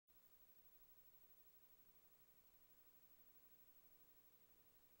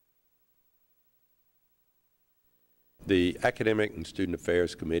The Academic and Student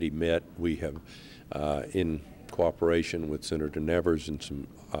Affairs Committee met. We have, in cooperation with Senator Nevers and some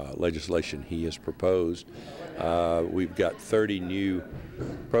legislation he has proposed, we've got 30 new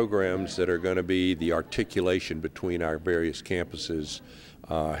programs that are going to be the articulation between our various campuses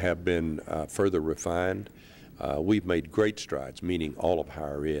have been further refined. We've made great strides, meaning all of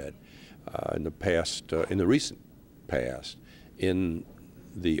higher ed, in the recent past, in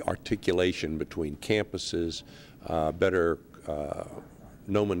the articulation between campuses, better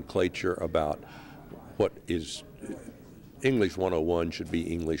nomenclature about what is English 101 should be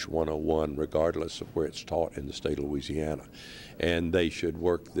English 101 regardless of where it's taught in the state of Louisiana. And they should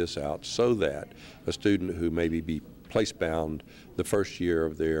work this out so that a student who maybe be place-bound the first year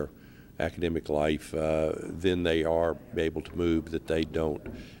of their academic life, then they are able to move, that they don't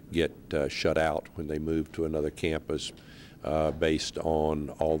get shut out when they move to another campus based on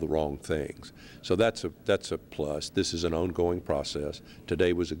all the wrong things. So that's a plus. This is an ongoing process.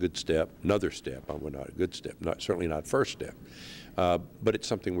 Today was a good step, another step. Well, not a good step, certainly not first step, but it's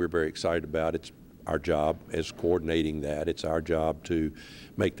something we're very excited about. It's our job as coordinating that. It's our job to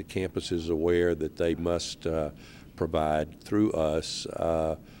make the campuses aware that they must provide through us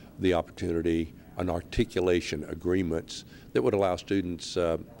the opportunity, an articulation agreements that would allow students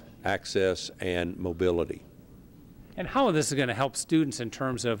access and mobility. And how this is going to help students in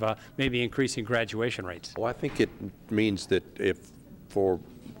terms of maybe increasing graduation rates? Well, I think it means that if, for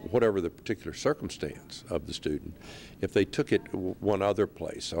whatever the particular circumstance of the student, if they took it one other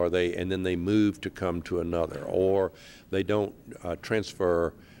place, and then they move to come to another, or they don't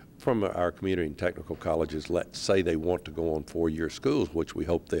transfer from our community and technical colleges, let's say they want to go on four-year schools, which we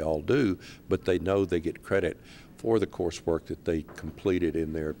hope they all do, but they know they get credit for the coursework that they completed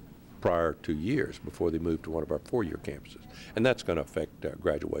in their prior 2 years before they move to one of our four-year campuses. And that's going to affect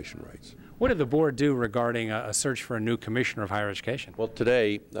graduation rates. What did the board do regarding a search for a new commissioner of higher education? Well,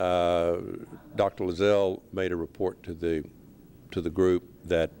 today, Dr. Lazelle made a report to the group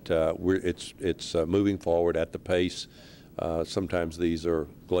that it's moving forward at the pace. Sometimes these are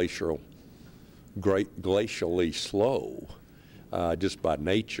glacially slow, just by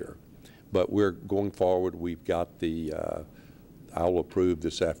nature. But we're going forward. We've got the I'll approve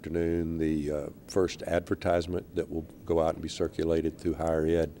this afternoon the first advertisement that will go out and be circulated through higher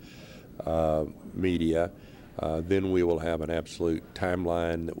ed media. Then we will have an absolute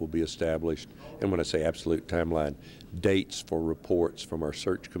timeline that will be established. And when I say absolute timeline, dates for reports from our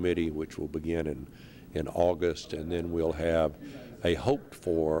search committee, which will begin in August, and then we'll have a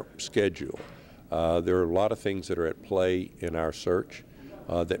hoped-for schedule. There are a lot of things that are at play in our search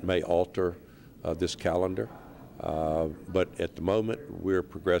that may alter this calendar. But at the moment, we're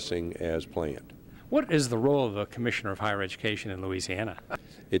progressing as planned. What is the role of the Commissioner of Higher Education in Louisiana?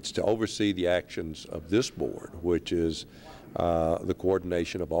 It's to oversee the actions of this board, which is the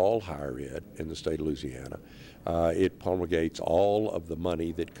coordination of all higher ed in the state of Louisiana. It promulgates all of the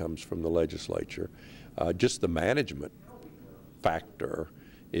money that comes from the legislature. Just the management factor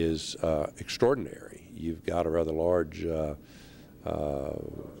is extraordinary. You've got a rather large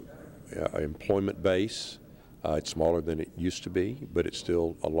employment base. It's smaller than it used to be, but it's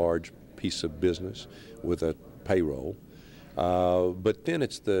still a large piece of business with a payroll. But then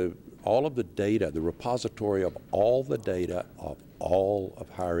it's all of the data, the repository of all the data of all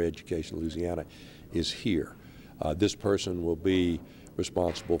of higher education in Louisiana is here. This person will be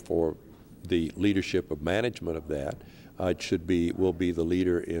responsible for the leadership of management of that. Will be the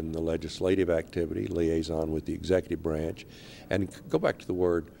leader in the legislative activity, liaison with the executive branch. And go back to the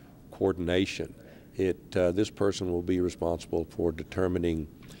word coordination. This person will be responsible for determining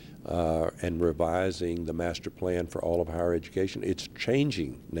and revising the master plan for all of higher education. It's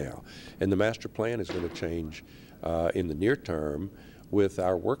changing now, and the master plan is going to change in the near term with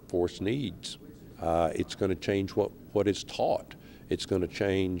our workforce needs. It's going to change what is taught. It's going to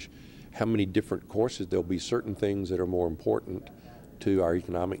change how many different courses. There'll be certain things that are more important to our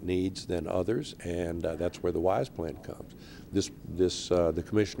economic needs than others, and that's where the WISE plan comes. The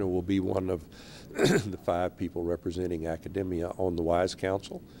commissioner will be one of the 5 people representing academia on the WISE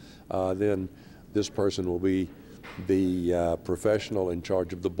Council. Then this person will be the professional in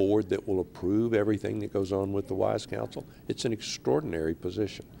charge of the board that will approve everything that goes on with the WISE Council. It's an extraordinary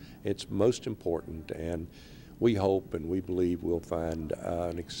position. It's most important, and we hope and we believe we'll find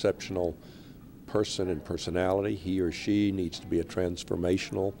an exceptional person and personality. He or she needs to be a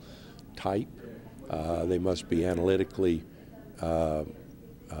transformational type. They must be analytically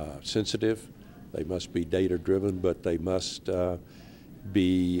sensitive. They must be data-driven, but they must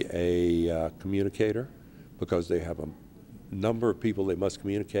be a communicator, because they have a number of people they must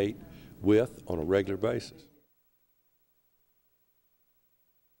communicate with on a regular basis.